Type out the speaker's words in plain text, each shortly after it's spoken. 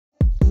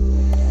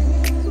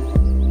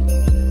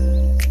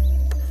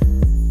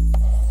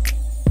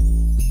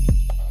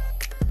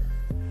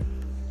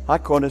Hi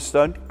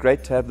Cornerstone,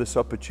 great to have this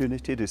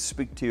opportunity to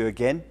speak to you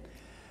again.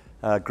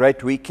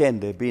 Great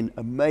weekend. There have been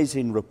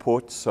amazing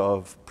reports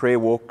of prayer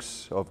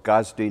walks, of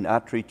guys doing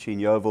outreach in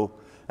Yeoville.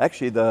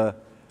 Actually,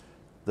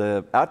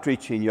 the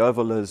outreach in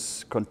Yeoville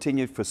has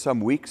continued for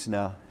some weeks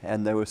now,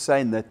 and they were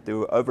saying that there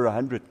were over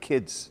 100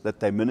 kids that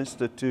they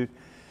ministered to.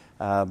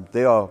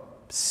 There are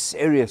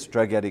serious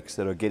drug addicts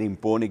that are getting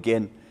born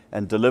again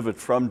and delivered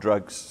from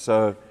drugs.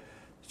 So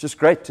it's just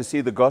great to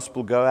see the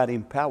gospel go out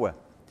in power.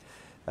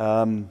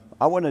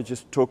 I want to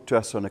just talk to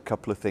us on a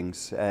couple of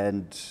things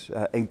and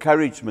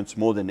encouragements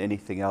more than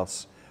anything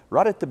else.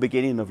 Right at the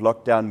beginning of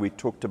lockdown, we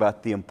talked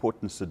about the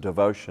importance of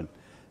devotion.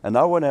 And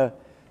I want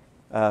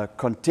to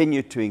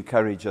continue to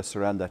encourage us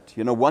around that.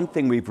 You know, one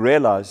thing we've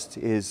realized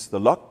is the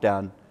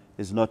lockdown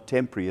is not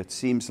temporary. It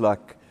seems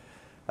like,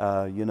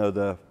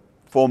 the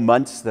 4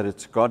 months that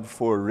it's gone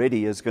for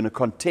already is going to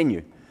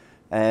continue.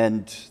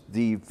 And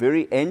the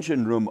very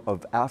engine room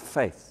of our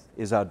faith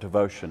is our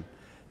devotion.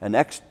 And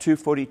Acts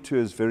 2:42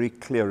 is very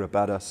clear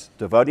about us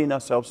devoting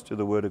ourselves to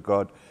the Word of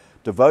God,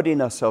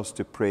 devoting ourselves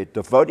to prayer,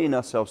 devoting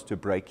ourselves to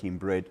breaking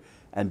bread,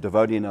 and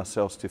devoting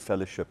ourselves to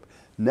fellowship.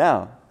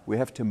 Now, we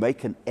have to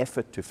make an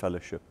effort to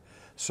fellowship.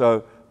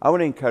 So I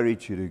want to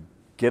encourage you to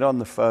get on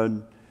the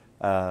phone,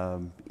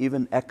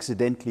 even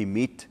accidentally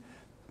meet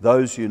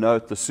those you know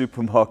at the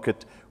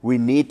supermarket. We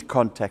need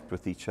contact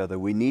with each other.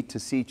 We need to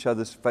see each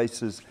other's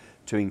faces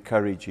to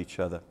encourage each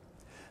other.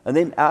 And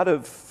then out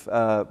of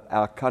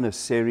our kind of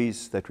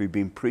series that we've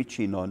been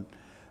preaching on,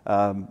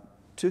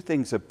 two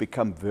things have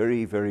become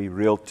very, very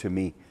real to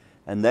me.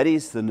 And that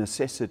is the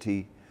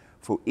necessity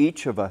for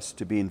each of us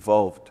to be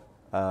involved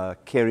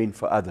caring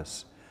for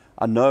others.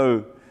 I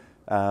know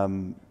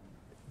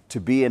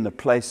to be in a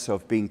place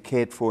of being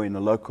cared for in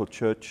a local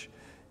church,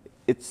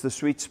 it's the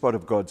sweet spot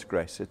of God's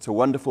grace. It's a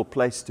wonderful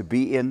place to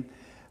be in,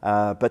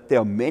 but there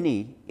are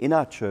many in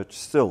our church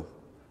still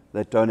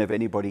that don't have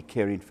anybody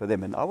caring for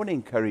them. And I want to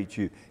encourage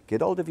you,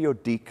 get hold of your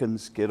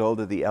deacons, get hold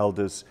of the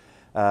elders,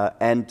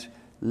 and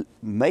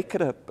make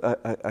it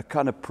a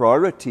kind of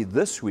priority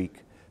this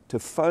week to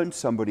phone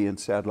somebody and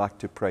say, I'd like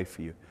to pray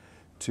for you.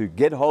 To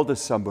get hold of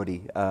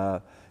somebody,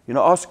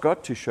 ask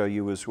God to show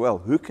you as well.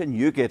 Who can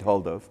you get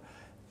hold of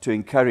to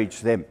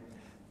encourage them?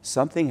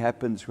 Something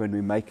happens when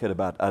we make it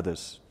about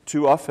others.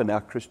 Too often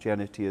our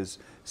Christianity is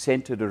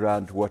centered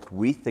around what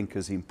we think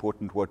is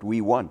important, what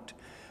we want.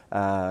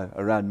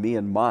 Around me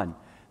and mine.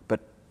 But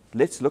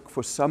let's look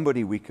for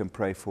somebody we can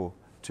pray for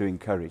to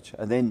encourage.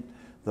 And then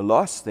the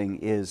last thing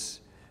is,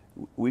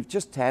 we've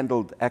just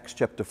handled Acts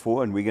chapter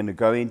 4, and we're going to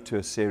go into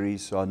a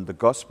series on the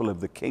gospel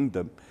of the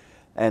kingdom.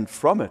 And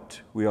from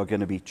it, we are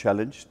going to be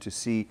challenged to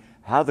see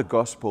how the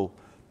gospel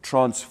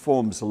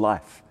transforms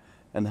life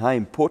and how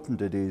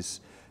important it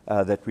is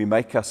that we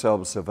make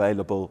ourselves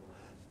available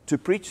to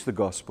preach the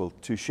gospel,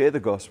 to share the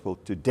gospel,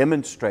 to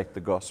demonstrate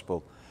the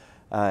gospel.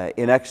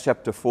 In Acts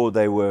chapter 4,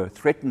 they were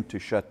threatened to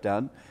shut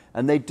down,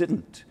 and they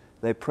didn't.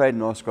 They prayed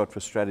and asked God for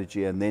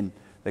strategy, and then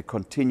they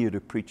continued to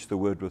preach the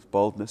word with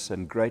boldness,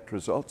 and great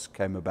results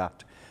came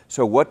about.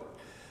 So what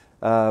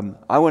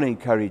I want to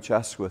encourage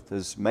us with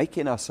is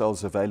making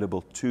ourselves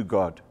available to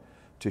God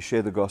to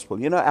share the gospel.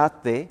 You know,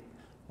 out there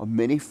are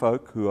many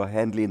folk who are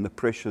handling the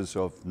pressures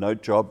of no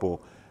job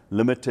or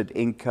limited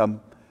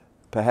income,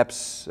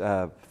 perhaps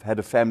had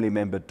a family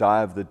member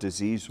die of the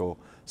disease or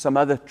some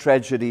other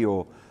tragedy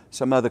or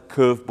some other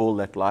curveball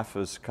that life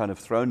has kind of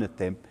thrown at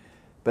them,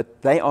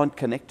 but they aren't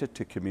connected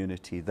to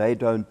community. They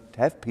don't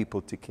have people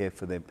to care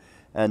for them.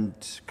 And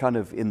kind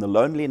of in the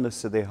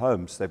loneliness of their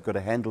homes, they've got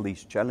to handle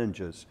these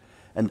challenges.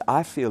 And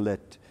I feel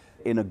that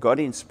in a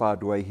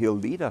God-inspired way, He'll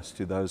lead us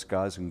to those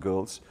guys and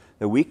girls,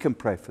 that we can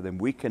pray for them,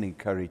 we can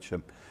encourage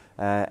them.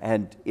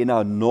 And in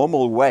our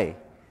normal way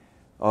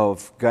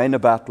of going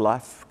about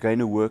life, going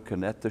to work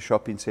and at the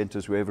shopping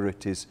centers, wherever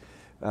it is,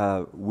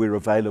 we're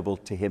available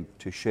to Him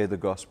to share the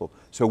gospel.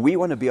 So we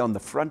want to be on the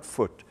front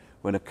foot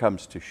when it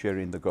comes to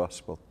sharing the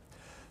gospel.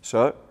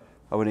 So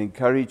I want to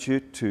encourage you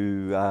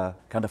to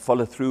kind of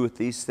follow through with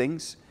these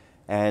things,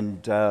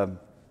 and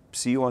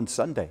see you on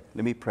Sunday.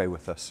 Let me pray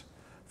with us.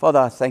 Father,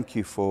 I thank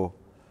you for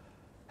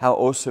how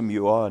awesome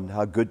you are and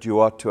how good you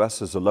are to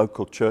us as a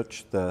local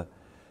church. The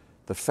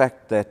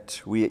fact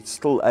that we are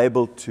still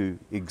able to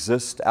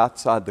exist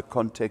outside the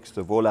context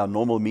of all our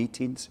normal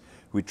meetings.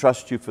 We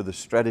trust you for the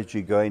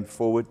strategy going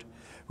forward.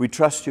 We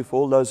trust you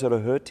for all those that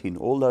are hurting,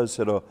 all those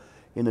that are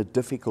in a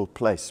difficult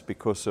place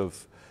because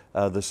of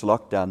this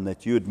lockdown,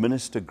 that you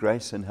administer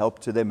grace and help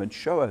to them and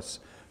show us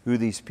who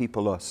these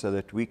people are so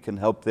that we can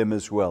help them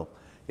as well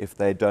if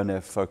they don't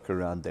have folk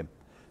around them.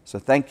 So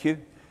thank you.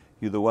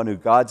 You're the one who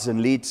guides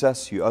and leads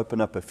us. You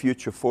open up a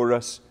future for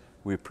us.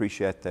 We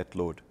appreciate that,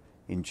 Lord.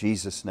 In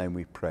Jesus' name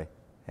we pray.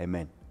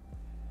 Amen.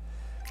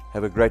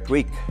 Have a great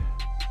week.